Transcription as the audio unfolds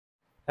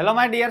Hello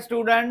my dear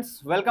students,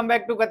 welcome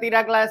back to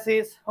Katira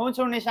classes. હું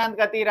છું નિશાંત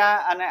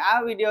કતીરા અને આ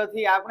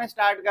વિડીયોથી આપણે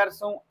સ્ટાર્ટ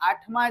કરશું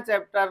 8મા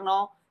ચેપ્ટરનો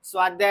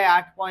સ્વાધ્યાય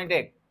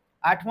 8.1.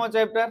 8મો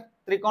ચેપ્ટર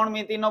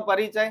ત્રિકોણમિતિનો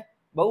પરિચય.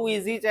 બહુ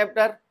ઈઝી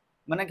ચેપ્ટર.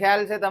 મને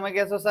ખ્યાલ છે તમે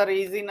કહેશો સર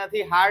ઈઝી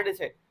નથી, હાર્ડ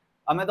છે,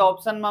 અમે તો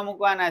ઓપ્શનમાં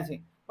મૂકવાના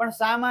છીએ. પણ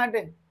શા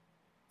માટે?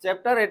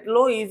 ચેપ્ટર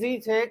એટલો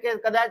ઈઝી છે કે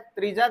કદાચ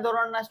ત્રીજા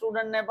ધોરણના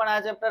સ્ટુડન્ટને પણ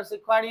આ ચેપ્ટર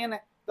શીખવાડીએ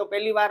ને તો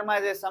પહેલી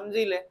વારમાં જે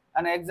સમજી લે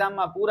અને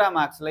એક્ઝામમાં પૂરા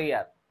માર્ક્સ લઈ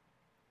આવે.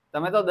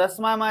 તમે તો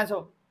 10મામાં છો.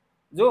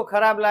 જો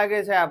ખરાબ લાગે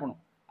છે આપણું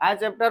આ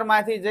ચેપ્ટર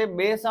માંથી જે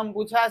 2 સમ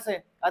પૂછાશે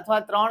અથવા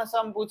 3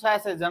 સમ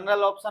પૂછાશે,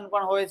 જનરલ ઓપ્શન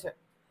પણ હોય છે,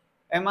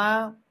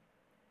 એમાં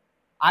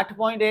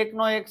 8.1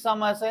 નો એક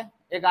સમ હશે,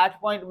 એક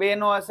 8.2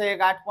 નો હશે,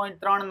 એક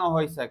 8.3 નો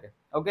હોઈ શકે.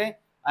 ઓકે,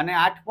 અને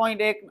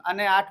 8.1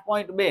 અને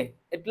 8.2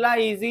 એટલા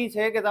ઈઝી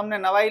છે કે તમને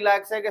નવાઈ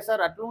લાગશે કે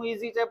સર આટલું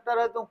ઈઝી ચેપ્ટર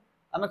હતું,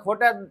 અમે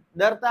ખોટા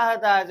ડરતા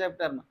હતા આ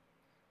ચેપ્ટરમાં.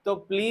 તો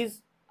પ્લીઝ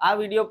આ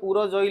વિડીયો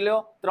પૂરો જોઈ લો.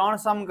 3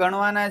 સમ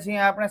ગણવાના છીએ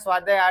આપણે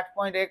સ્વાધ્યાય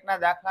 8.1 ના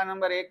દાખલા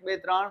નંબર 1, 2,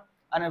 3.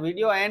 અને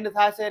વિડીયો એન્ડ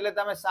થશે એટલે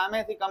તમે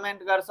સામેથી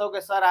કમેન્ટ કરશો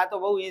કે સર આ તો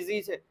બહુ ઈઝી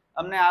છે,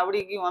 અમને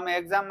આવડી ગયું, અમે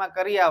એક્ઝામમાં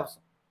કરી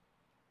આવશું.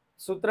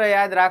 સૂત્ર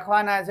યાદ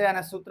રાખવાના છે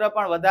અને સૂત્ર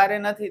પણ વધારે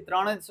નથી,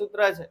 3 જ સૂત્ર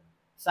છે,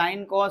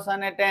 સાઇન, કોસ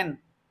અને ટેન.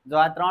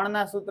 જો આ 3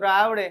 ના સૂત્ર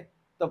આવડે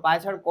તો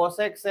પાછળ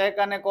કોસેક, સેક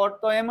અને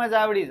કોટ તો એમ જ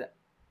આવડી જાય.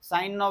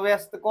 સાઇન નો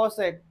વ્યસ્ત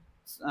કોસેક,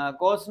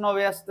 કોસ નો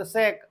વ્યસ્ત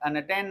સેક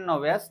અને ટેન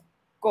નો વ્યસ્ત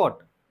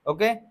કોટ.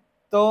 ઓકે,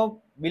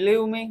 તો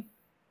બિલીવ મી,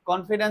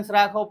 કોન્ફિડન્સ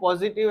રાખો,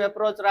 પોઝિટિવ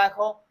એપ્રોચ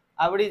રાખો,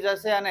 આવડી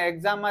જશે અને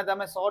એક્ઝામમાં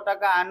તમે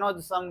 100% આનો જ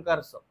સમ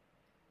કરશો.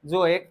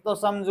 જો એક તો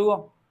સમ જુઓ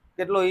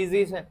કેટલો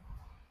ઈઝી છે.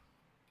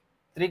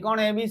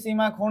 ત્રિકોણ એબીસી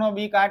માં ખૂણો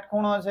બી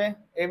કાટખૂણો છે.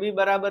 એબી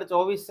બરાબર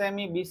 24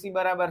 સેમી, બીસી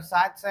બરાબર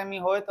 7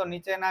 સેમી હોય તો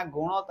નીચેના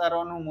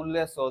ગુણોત્તરોનું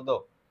મૂલ્ય શોધો.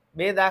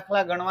 2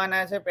 દાખલા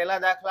ગણવાના છે.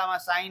 પહેલા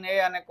દાખલામાં સાઇન એ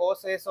અને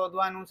કોસ એ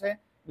શોધવાનું છે,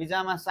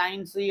 બીજામાં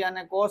સાઇન સી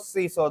અને કોસ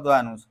સી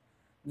શોધવાનું છે.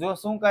 જો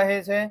શું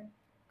કહે છે,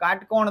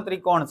 કાટકોણ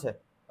ત્રિકોણ છે.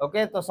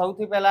 ઓકે, તો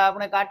સૌથી પહેલા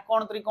આપણે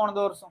કાટકોણ ત્રિકોણ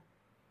દોરશું.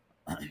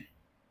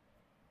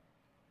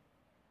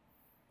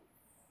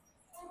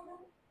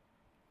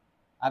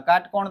 આ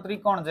કાટકોણ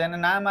ત્રિકોણ છે,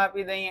 એને નામ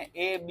આપી દઈએ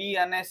એ, બી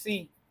અને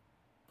સી.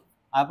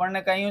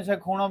 આપણને કહ્યું છે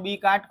ખૂણો બી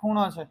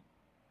કાટખૂણો છે.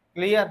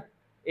 ક્લિયર?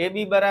 એ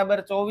બી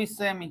બરાબર 24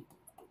 સેમી,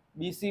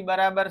 બીસી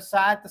બરાબર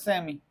 7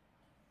 સેમી.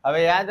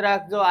 હવે યાદ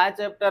રાખજો, આ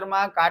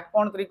ચેપ્ટરમાં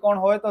કાટકોણ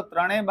ત્રિકોણ હોય તો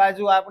ત્રણેય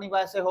બાજુ આપણી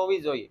પાસે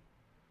હોવી જોઈએ.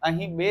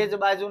 અહીં 2 જ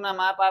બાજુના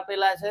માપ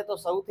આપેલા છે, તો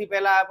સૌથી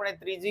પહેલા આપણે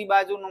ત્રીજી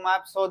બાજુનું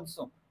માપ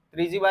શોધશું.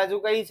 ત્રીજી બાજુ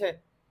કઈ છે?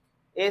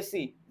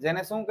 એસી,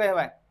 જેને શું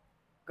કહેવાય?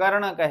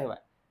 કર્ણ કહેવાય.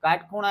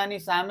 કાટખૂણાની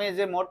સામે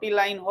જે મોટી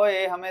લાઈન હોય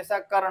એ હંમેશા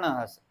કર્ણ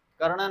હશે.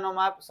 કર્ણનો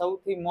માપ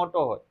સૌથી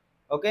મોટો હોય.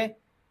 ઓકે,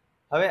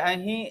 હવે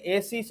અહીં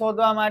એસી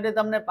શોધવા માટે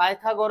તમને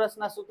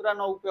પાયથાગોરસના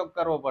સૂત્રનો ઉપયોગ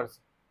કરવો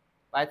પડશે.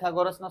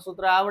 પાયથાગોરસનું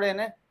સૂત્ર આવડે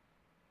ને?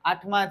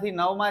 8માંથી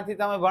 9માંથી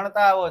તમે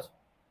ભણતા આવો છો.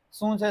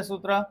 શું છે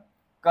સૂત્ર?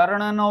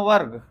 કર્ણનો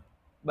વર્ગ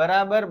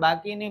બરાબર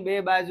બાકીની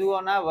 2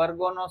 બાજુઓના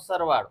વર્ગોનો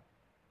સરવાળો.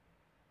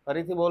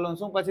 ફરીથી બોલું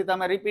છું, પછી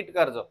તમે રિપીટ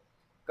કરજો.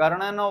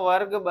 કર્ણનો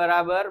વર્ગ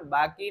બરાબર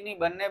બાકીની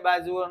બંને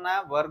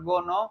બાજુઓના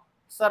વર્ગોનો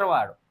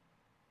સરવાળો.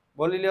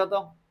 બોલી લ્યો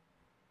તો.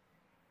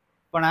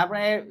 પણ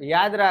આપણે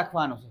યાદ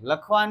રાખવાનું છે,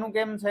 લખવાનું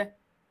કેમ છે?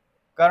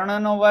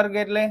 કર્ણનો વર્ગ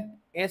એટલે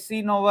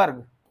એસી નો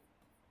વર્ગ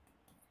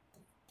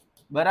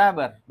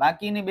બરાબર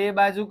બાકીની 2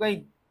 બાજુ કઈ?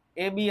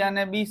 એ બી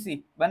અને બીસી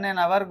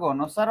બંનેના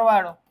વર્ગોનો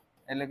સરવાળો,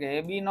 એટલે કે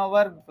એ બી નો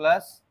વર્ગ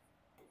પ્લસ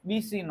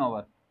બીસી નો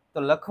વર્ગ. તો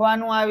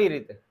લખવાનું આવી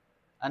રીતે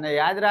અને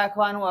યાદ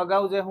રાખવાનું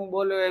અગાઉ જે હું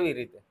બોલ્યો એવી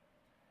રીતે.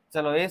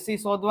 ચલો, એસી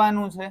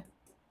શોધવાનું છે.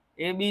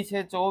 એ બી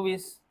છે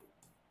 24,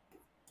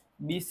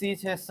 બીસી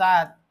છે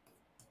 7.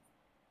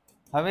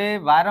 હવે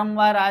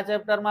વારંવાર આ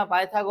ચેપ્ટરમાં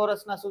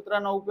પાયથાગોરસના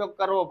સૂત્રનો ઉપયોગ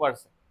કરવો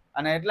પડશે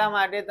અને એટલા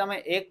માટે તમે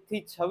 1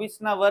 થી 26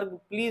 ના વર્ગ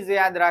પ્લીઝ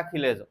યાદ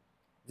રાખી લેજો,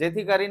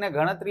 જેથી કરીને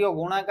ગણતરીઓ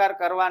ગુણાકાર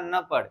કરવા ન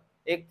પડે.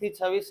 1 થી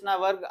 26 ના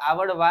વર્ગ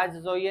આવડવા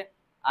જ જોઈએ.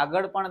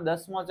 આગળ પણ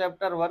 10મો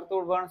ચેપ્ટર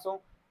વર્તુળ ભણશું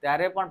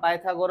ત્યારે પણ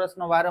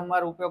પાયથાગોરસનો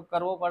વારંવાર ઉપયોગ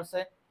કરવો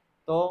પડશે.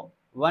 તો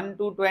 1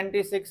 to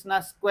 26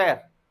 ના સ્ક્વેર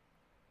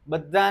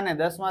બધાને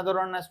 10મા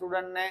ધોરણના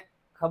સ્ટુડન્ટને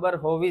ખબર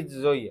હોવી જ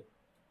જોઈએ.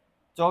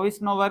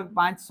 24 નો વર્ગ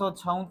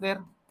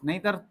 576,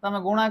 નહીતર તમે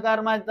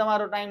ગુણાકારમાં જ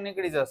તમારો ટાઈમ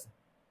નીકળી જશે.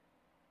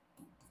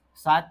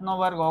 7 નો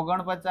વર્ગ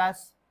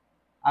 49,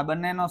 આ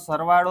બંનેનો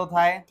સરવાળો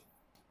થાય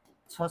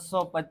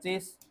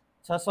 625.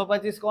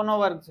 625 કોનો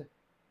વર્ગ છે?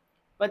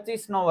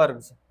 25 નો વર્ગ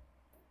છે.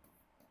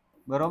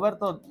 બરોબર,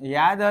 તો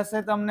યાદ હશે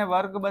તમને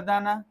વર્ગ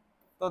બધાના,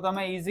 તો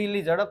તમે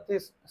ઇઝીલી ઝડપથી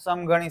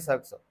સમ ગણી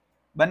શકશો.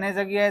 બંને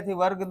જગ્યાએથી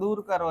વર્ગ દૂર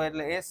કરો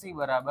એટલે એસી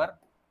બરાબર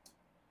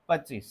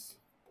 25.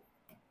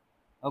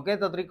 ઓકે,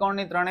 તો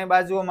ત્રિકોણની ત્રણેય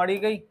બાજુઓ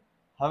મળી ગઈ.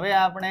 હવે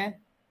આપણે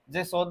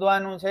જે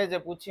શોધવાનું છે, જે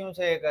પૂછ્યું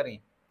છે એ કરી.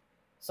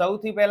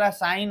 સૌથી પહેલા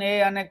સાઇન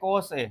એ અને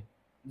કોસ એ.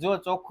 જો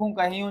ચોખ્ખું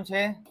કહ્યું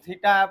છે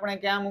થીટા આપણે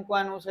ક્યાં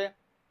મૂકવાનું છે?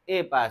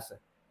 એ પાસે.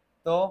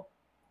 તો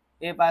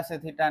એ પાસે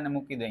થીટાને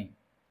મૂકી દઈએ.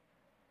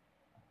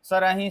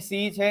 સર અહીં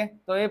સી છે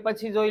તો એ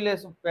પછી જોઈ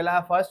લેશું.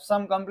 પહેલા ફર્સ્ટ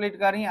સમ કમ્પ્લીટ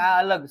કરી, આ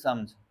અલગ સમ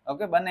છે.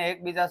 ઓકે, બંને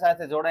એકબીજા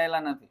સાથે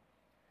જોડાયેલા નથી.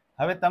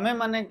 હવે તમે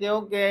મને કહો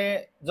કે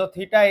જો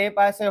થીટા એ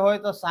પાસે હોય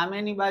તો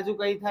સામેની બાજુ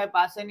કઈ થાય,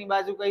 પાસેની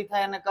બાજુ કઈ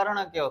થાય અને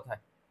કર્ણ કયો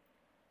થાય?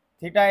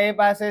 થીટા એ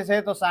પાસે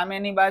છે તો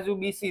સામેની બાજુ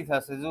બીસી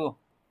થશે, જુઓ.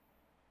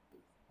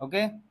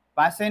 ઓકે,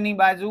 પાસેની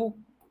બાજુ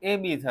એ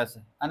બી થશે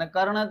અને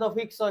કર્ણ તો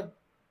ફિક્સ હોય,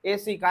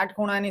 એસી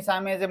કાટખૂણાની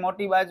સામે જે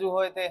મોટી બાજુ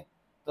હોય તે.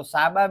 તો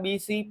સાબા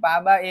બીસી,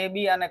 પાબા એ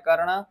બી અને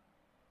કર્ણ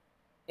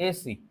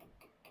એસી.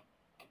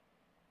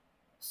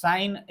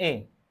 સાઈન એ,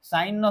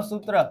 સાઈન નો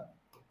સૂત્ર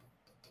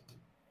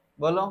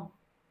બોલો.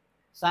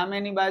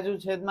 સામેની બાજુ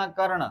છેદમાં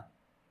કર્ણ.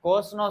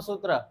 કોસ નો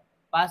સૂત્ર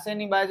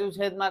પાસેની બાજુ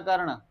છેદમાં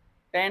કર્ણ.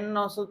 ટેન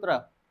નો સૂત્ર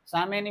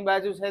સામેની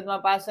બાજુ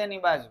છેદમાં પાસેની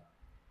બાજુ.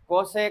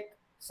 કોસેક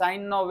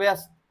સાઈન નો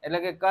વ્યસ્ત એટલે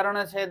કે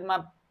કર્ણ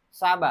છેદમાં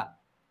સાબા.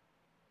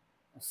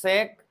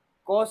 સેક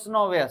કોસ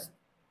નો વ્યસ્ત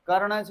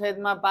કર્ણ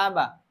છેદમાં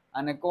પાબા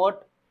અને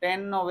કોટ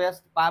ટેન નો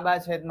વ્યસ્ત પાબા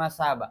છેદમાં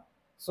સાબા.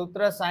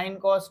 સૂત્ર સાઈન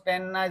કોસ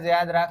ટેન ના જ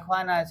યાદ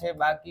રાખવાના છે,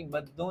 બાકી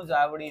બધું જ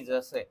આવડી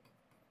જશે.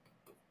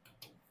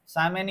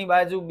 સામેની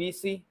બાજુ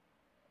બીસી,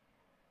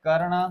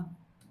 કર્ણ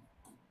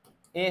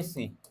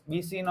એસી.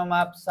 બીસી નો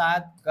માપ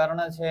 7,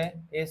 કર્ણ છે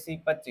એસી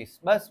 25.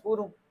 બસ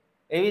પૂરું.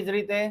 એવી જ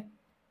રીતે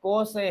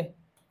કોસ એ,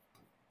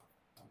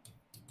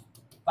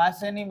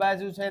 પાસેની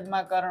બાજુ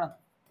છેદમાં કર્ણ,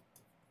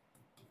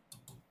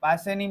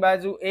 પાસેની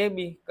બાજુ એ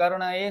બી,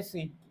 કર્ણ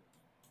એસી.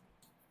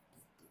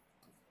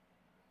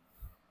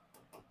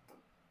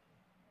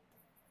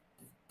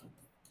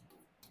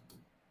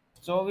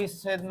 ચોવીસ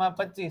છેદમાં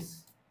 25.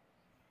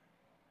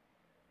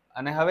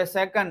 અને હવે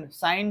સેકન્ડ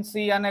સાઇન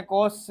સી અને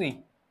કોસ સી.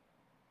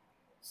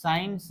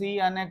 સાઇન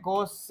સી અને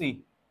કોસ સી.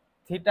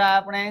 થીટા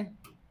આપણે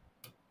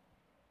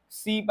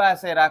સી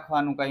પાસે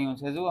રાખવાનું કહ્યું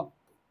છે, જુઓ.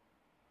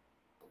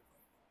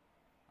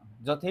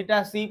 જો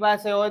થીટા સી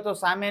પાસે હોય તો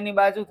સામેની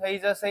બાજુ થઈ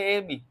જશે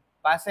એ બી,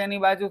 પાસેની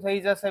બાજુ થઈ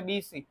જશે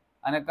બીસી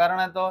અને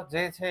કર્ણ તો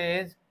જે છે એ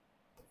જ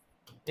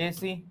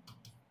એસી.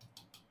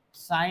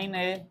 સાઇન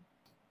એ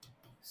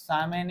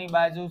સામેની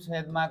બાજુ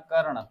છેદમાં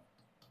કર્ણ,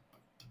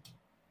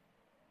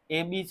 એ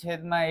બી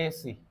છેદમાં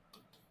એસી.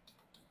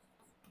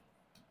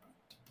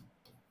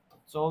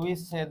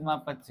 24 છેદમાં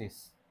 25.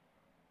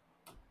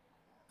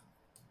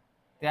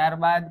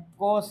 ત્યારબાદ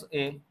કોસ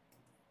એ,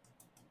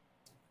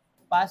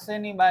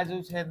 પાસેની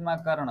બાજુ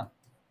છેદમાં કર્ણ,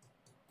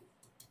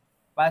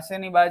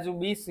 પાસેની બાજુ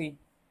બીસી,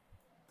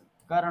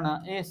 કર્ણ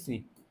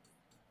એસી.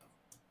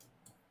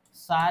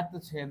 7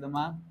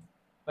 છેદમાં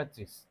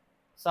 25.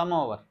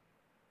 સમોવર.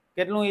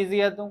 કેટલું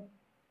ઈઝી હતું.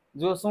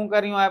 જો શું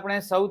કર્યું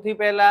આપણે, સૌથી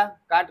પહેલા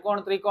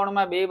કાટકોણ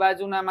ત્રિકોણમાં બે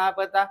બાજુના માપ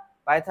હતા,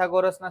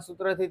 પાયથાગોરસના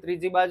સૂત્રથી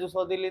ત્રીજી બાજુ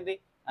શોધી લીધી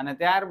અને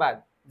ત્યારબાદ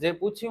જે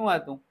પૂછ્યું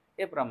હતું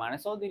એ પ્રમાણે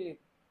શોધી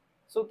લીધું.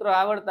 સૂત્ર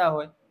આવડતા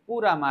હોય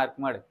પૂરા માર્ક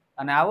મળે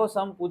અને આવો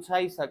સમ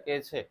પૂછાઈ શકે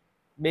છે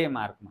 2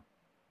 માર્કમાં.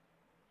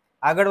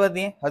 આગળ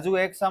વધીએ. હજુ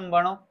એક સમ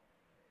ભણો,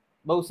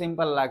 બહુ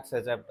સિમ્પલ લાગશે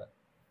ચેપ્ટર.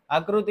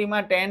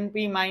 આકૃતિમાં tan p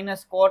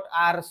 - cot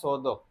r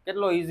શોધો.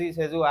 કેટલો ઈઝી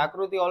છે. જો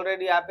આકૃતિ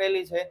ઓલરેડી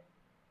આપેલી છે,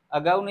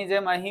 અગાઉની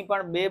જેમ અહીં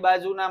પણ બે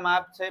બાજુના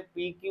માપ છે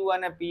PQ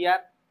અને PR.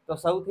 તો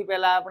સૌથી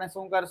પહેલા આપણે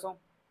શું કરશું,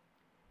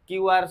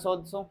 QR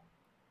શોધશું.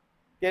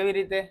 કેવી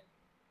રીતે?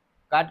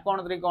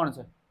 કાટકોણ ત્રિકોણ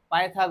છે,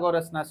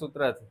 પાયથાગોરસના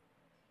સૂત્રથી.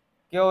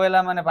 કયો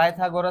વેલા મને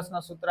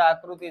પાયથાગોરસનું સૂત્ર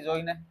આકૃતિ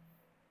જોઈને?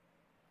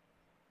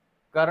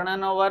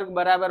 કર્ણનો વર્ગ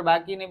બરાબર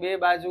બાકીની બે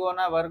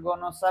બાજુઓના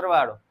વર્ગોનો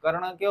સરવાળો.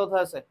 કર્ણ કયો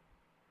થશે?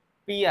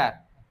 PR.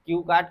 Q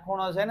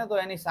કાટખૂણો છે ને, તો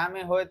એની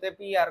સામે હોય તે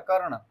PR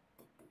કર્ણ.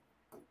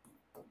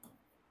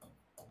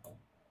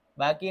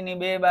 બાકીની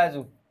બે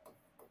બાજુ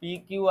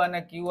PQ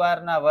અને QR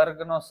ના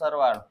વર્ગનો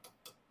સરવાળો.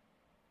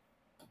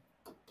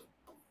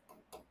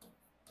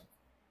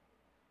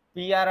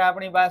 PR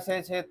આપણી પાસે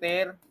છે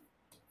 13,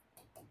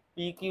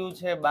 PQ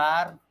છે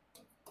 12,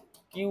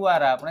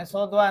 QR આપણે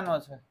શોધવાનો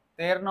છે.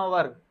 13 નો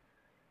વર્ગ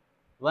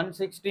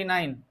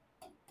 169,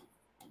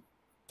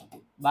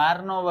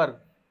 12 નો વર્ગ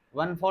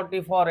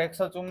 144,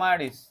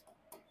 144.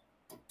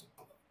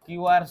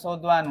 QR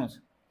શોધવાનું છે.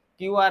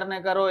 QR ને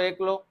કરો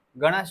એકલો.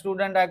 ઘણા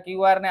સ્ટુડન્ટ આ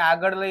QR ને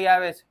આગળ લઈ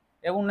આવે છે,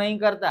 એવું નહીં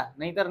કરતા,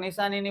 નહીતર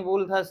નિશાનીની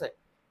ભૂલ થશે.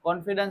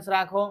 કોન્ફિડન્સ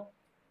રાખો,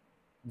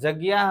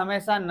 જગ્યા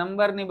હંમેશા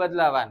નંબરની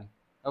બદલાવાની.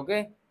 ઓકે,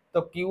 તો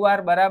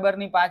QR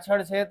બરાબરની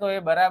પાછળ છે તો એ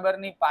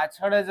બરાબરની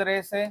પાછળ જ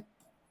રહેશે.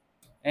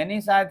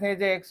 એની સાથે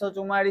જે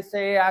 144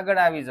 છે એ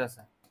આગળ આવી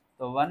જશે.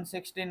 તો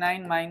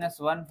 169 -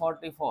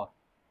 144.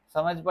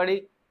 સમજ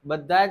પડી?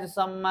 બધા જ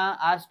સમમાં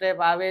આ સ્ટેપ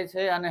આવે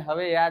છે અને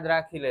હવે યાદ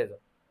રાખી લેજો.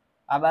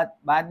 આ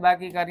બાદ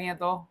બાકી કરીએ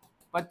તો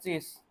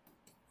 25.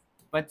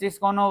 25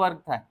 કોનો વર્ગ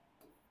થાય?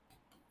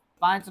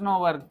 5 નો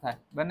વર્ગ થાય.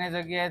 બંને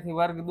જગ્યાએથી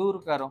વર્ગ દૂર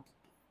કરો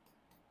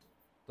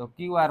તો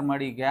QR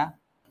મળી ગયા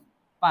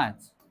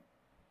 5.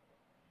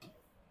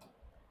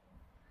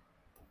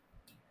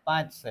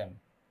 5 સેમ.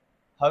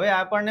 હવે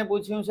આપણને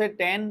પૂછ્યું છે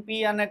tan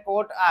p અને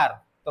cot r.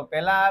 તો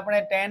પહેલા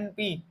આપણે tan p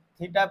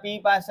થીટા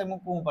p પાસે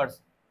મૂકવું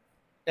પડશે.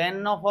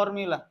 tan નો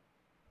ફોર્મ્યુલા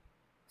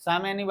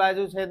સામેની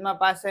બાજુ છેદમાં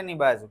પાસેની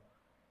બાજુ.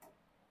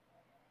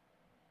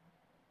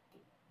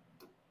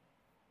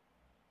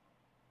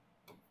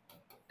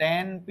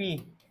 tan p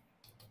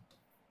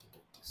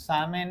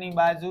સામેની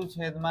બાજુ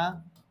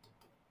છેદમાં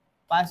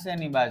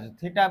પાસેની બાજુ.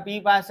 થીટા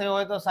પી પાસે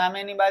હોય તો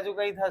સામેની બાજુ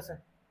કઈ થશે?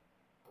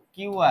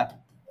 QR.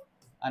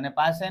 અને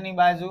પાસેની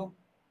બાજુ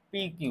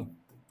PQ.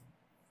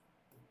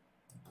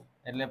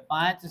 એટલે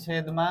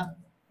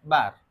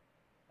 5/12.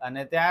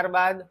 અને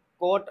ત્યારબાદ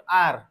કોટ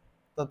R.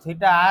 તો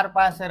થીટા R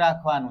પાસે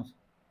રાખવાનું છે.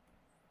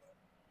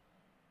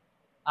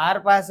 R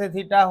પાસે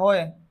થીટા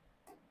હોય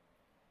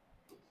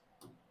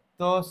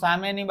તો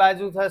સામેની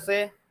બાજુ થશે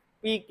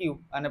PQ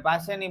અને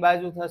પાસેની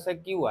બાજુ થશે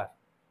QR.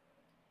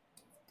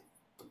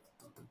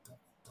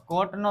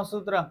 કોટ નો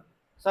સૂત્ર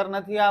સર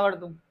નથી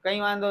આવડતું, કઈ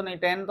વાંધો નહીં,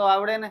 tan તો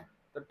આવડે ને,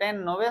 તો tan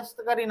નો વ્યસ્ત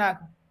કરી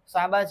નાખો.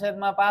 સાબા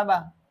છેદમાં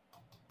પાબા,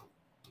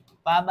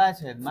 પાબા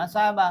છેદમાં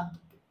સાબા.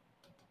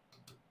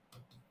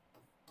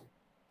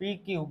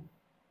 PQ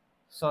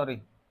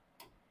સોરી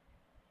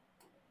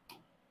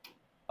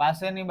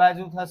પાસેની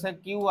બાજુ થશે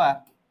QR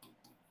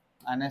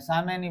અને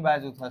સામેની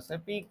બાજુ થશે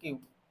PQ.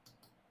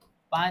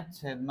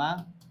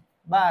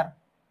 5/12.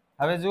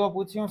 હવે જુઓ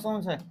પૂછ્યું શું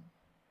છે?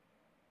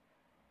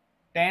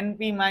 tan P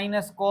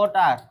minus cot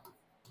R.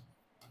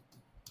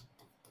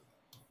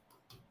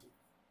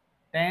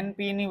 tan P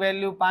ની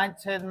વેલ્યુ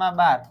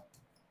 5/12.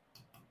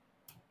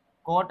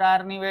 cot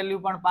R ની વેલ્યુ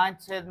પણ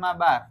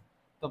 5/12.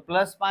 તો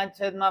પ્લસ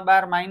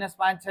 5/12 માઇનસ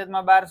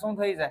 5/12 શું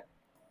થઈ જાય?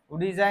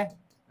 ઉડી જાય.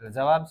 એટલે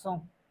જવાબ શું?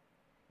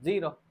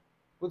 0.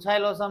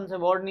 પૂછાયેલો સમ છે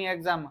બોર્ડની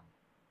એક્ઝામમાં.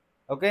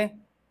 ઓકે,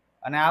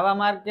 અને આવા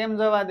માર્ક કેમ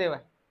જવા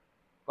દેવાય?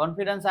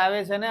 કોન્ફિડન્સ આવે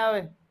છે ને?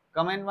 હવે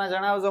કમેન્ટમાં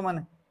જણાવજો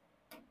મને.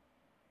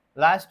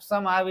 લાસ્ટ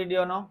સમ આ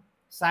વિડીયોનો.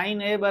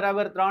 sin a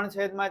બરાબર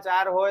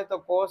 3/4 હોય તો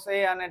cos a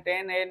અને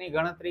tan a ની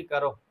ગણતરી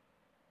કરો.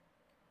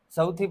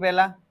 સૌથી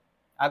પહેલા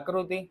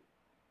આકૃતિ,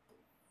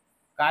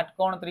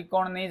 કાટકોણ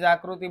ત્રિકોણની જ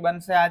આકૃતિ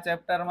બનશે આ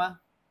ચેપ્ટરમાં.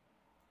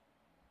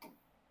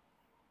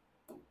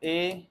 A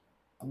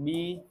B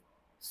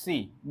C.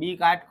 B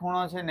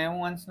કાટખૂણો છે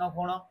 90 અંશનો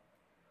ખૂણો.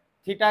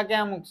 થીટા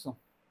ક્યાં મૂકશું?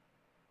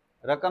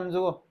 રકમ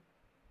જુઓ,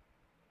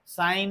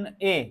 sin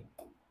A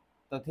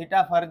તો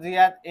થીટા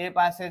ફરજિયાત A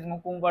પાસે જ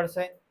મૂકવું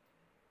પડશે.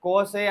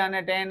 cos A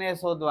અને tan A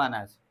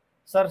શોધવાના છે.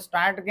 સર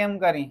સ્ટાર્ટ કેમ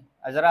કરી?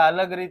 જરા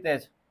અલગ રીતે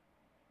છે.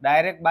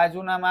 ડાયરેક્ટ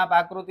બાજુના માપ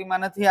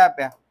આકૃતિમાં નથી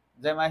આપ્યા,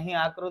 જેમ અહીં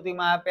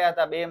આકૃતિમાં આપ્યા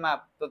હતા 2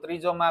 માપ, તો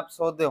ત્રીજો માપ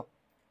શોધ્યો.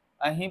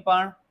 અહીં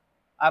પણ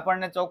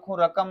આપણને ચોખ્ખું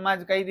રકમમાં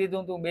જ કહી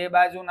દીધું તું 2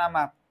 બાજુના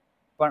માપ.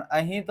 પણ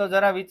અહીં તો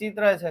જરા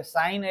વિચિત્ર છે.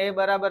 sin A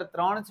બરાબર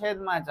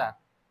 3/4.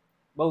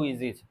 બહુ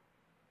ઈઝી છે.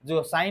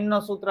 જો sin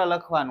નો સૂત્ર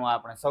લખવાનું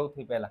આપણે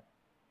સૌથી પહેલા.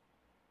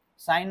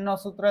 sin નો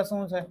સૂત્ર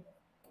શું છે?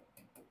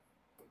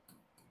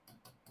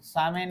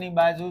 સામેની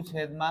બાજુ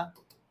છેદમાં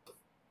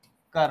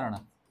કર્ણ.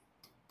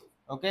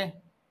 ઓકે,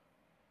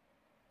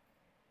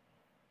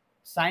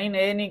 sin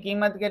A ની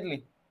કિંમત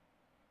કેટલી?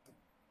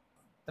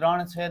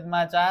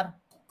 3/4.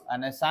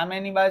 અને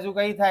સામેની બાજુ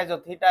કઈ થાય જો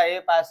થીટા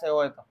A પાસે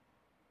હોય તો?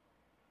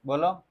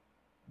 બોલો,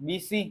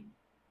 BC.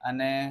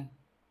 અને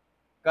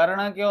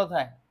કર્ણ કયો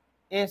થાય?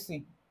 AC.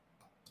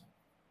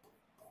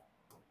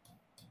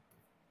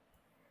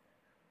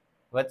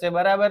 વચ્ચે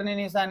બરાબરની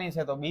નિશાની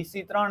છે તો BC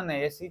 3 ને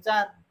AC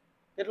 4.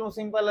 કેટલું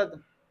સિમ્પલ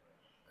હતું.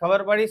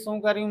 ખબર પડી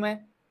શું કર્યું મેં?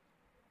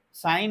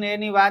 sin A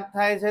ની વાત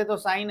થાય છે તો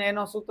sin A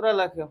નો સૂત્ર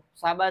લખ્યો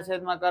સાબા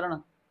છેદમાં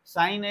કર્ણ.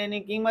 sin A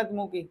ની કિંમત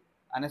મૂકી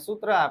અને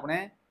સૂત્ર આપણે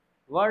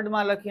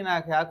વર્ડમાં લખી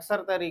નાખ્યા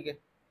અક્ષર તરીકે.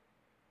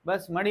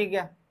 બસ મળી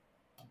ગયા.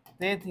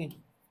 તેથી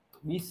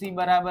BC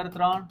બરાબર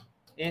 3,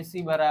 AC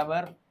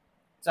બરાબર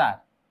 4.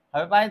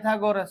 હવે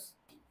પાયથાગોરસ.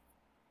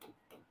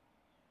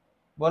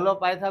 બોલો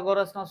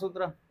પાયથાગોરસ નો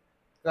સૂત્ર.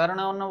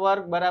 કર્ણનો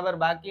વર્ગ બરાબર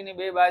બાકીની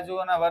 2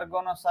 બાજુઓના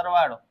વર્ગોનો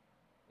સરવાળો.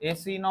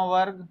 AC નો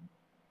વર્ગ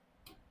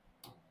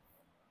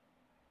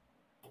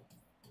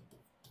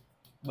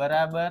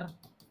બરાબર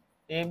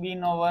AB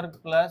નો વર્ગ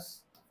પ્લસ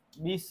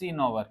BC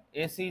નો વર્ગ.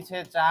 AC છે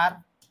 4,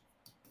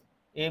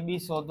 AB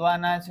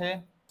શોધવાના છે,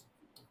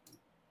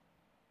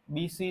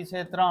 BC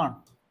છે 3.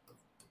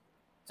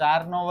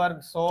 4 નો વર્ગ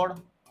 16,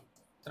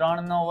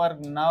 3 નો વર્ગ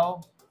 9.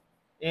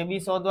 AB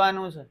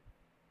શોધવાનું છે.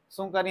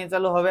 શું કરીએ?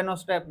 ચલો હવેનો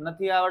સ્ટેપ.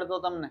 નથી આવડતો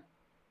તમને?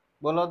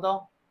 બોલો તો.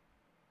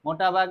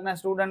 મોટા ભાગના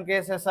સ્ટુડન્ટ કહે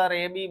છે સર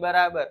AB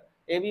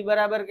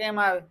બરાબર કેમ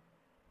આવે?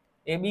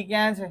 AB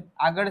ક્યાં છે?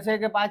 આગળ છે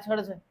કે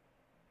પાછળ છે?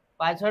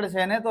 પાછળ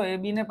છે ને, તો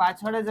AB ને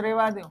પાછળ જ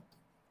રહેવા દો.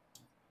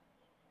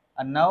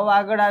 આ 9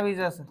 આગળ આવી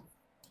જશે.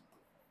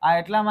 આ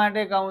એટલા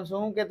માટે કહું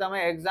છું કે તમે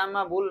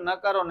એક્ઝામમાં ભૂલ ન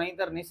કરો,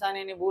 નહીતર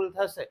નિશાનીની ભૂલ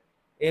થશે.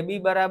 AB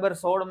બરાબર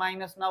 16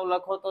 - 9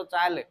 લખો તો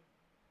ચાલે,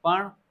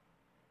 પણ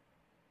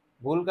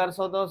ભૂલ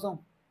કરશો તો શું?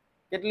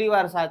 કેટલી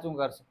વાર સાચું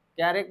કરશો?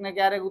 ક્યારેક ને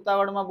ક્યારેક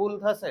ઉતાવળમાં ભૂલ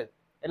થશે.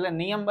 એટલે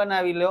નિયમ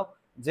બનાવી લો,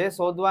 જે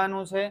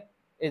શોધવાનું છે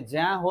એ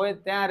જ્યાં હોય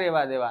ત્યાં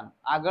રહેવા દેવાનું.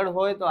 આગળ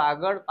હોય તો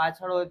આગળ,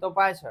 પાછળ હોય તો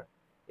પાછળ.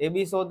 AB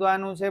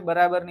શોધવાનું છે,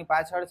 બરાબરની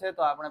પાછળ છે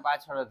તો આપણે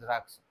પાછળ જ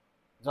રાખશું.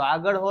 જો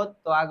આગળ હોત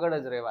તો આગળ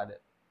જ રહેવા દે.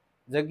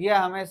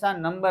 જગ્યા હંમેશા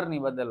નંબરની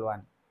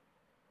બદલવાની.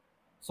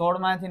 16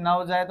 માંથી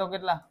 9 જાય તો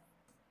કેટલા?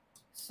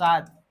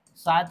 7.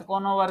 7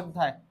 કોનો વર્ગ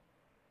થાય?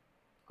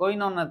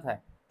 કોઈનો ન થાય,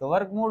 તો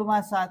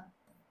વર્ગમૂળમાં 7.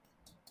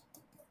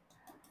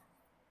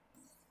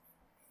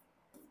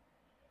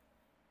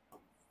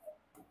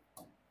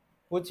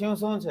 પૂછ્યું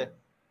શું છે?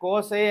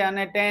 cos A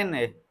અને tan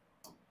A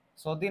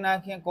શોધી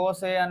નાખીએ cos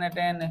a અને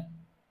tan a.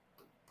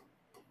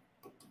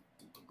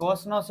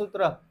 cos નો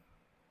સૂત્ર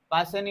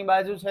પાસેની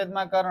બાજુ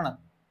છેદમાં કર્ણ.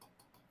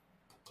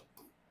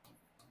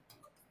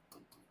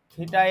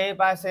 થીટા a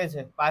પાસે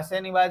છે,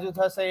 પાસેની બાજુ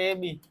થશે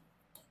ab,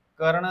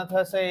 કર્ણ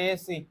થશે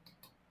ac,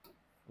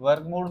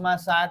 વર્ગમૂળમાં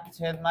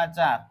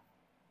 7/4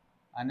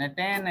 અને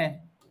tan a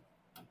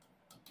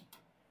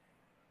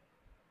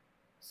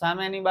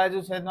સામેની બાજુ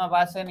છેદમાં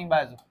પાસેની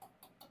બાજુ,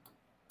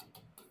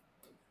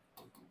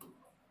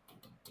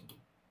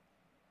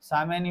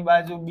 સામેની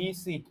બાજુ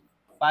bc,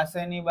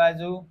 પાસેની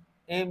બાજુ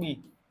ab,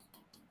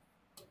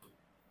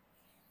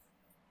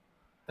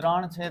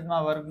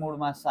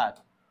 3/7.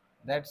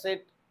 That's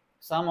it.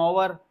 Sum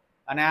over.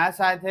 અને આ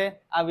સાથે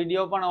આ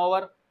વિડીયો પણ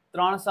ઓવર.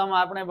 3 સમ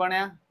આપણે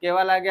ભણ્યા.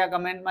 કેવા લાગ્યા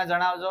કમેન્ટમાં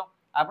જણાવજો.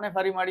 આપણે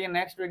ફરી મળીએ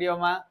નેક્સ્ટ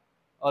વિડીયોમાં.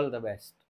 All the best.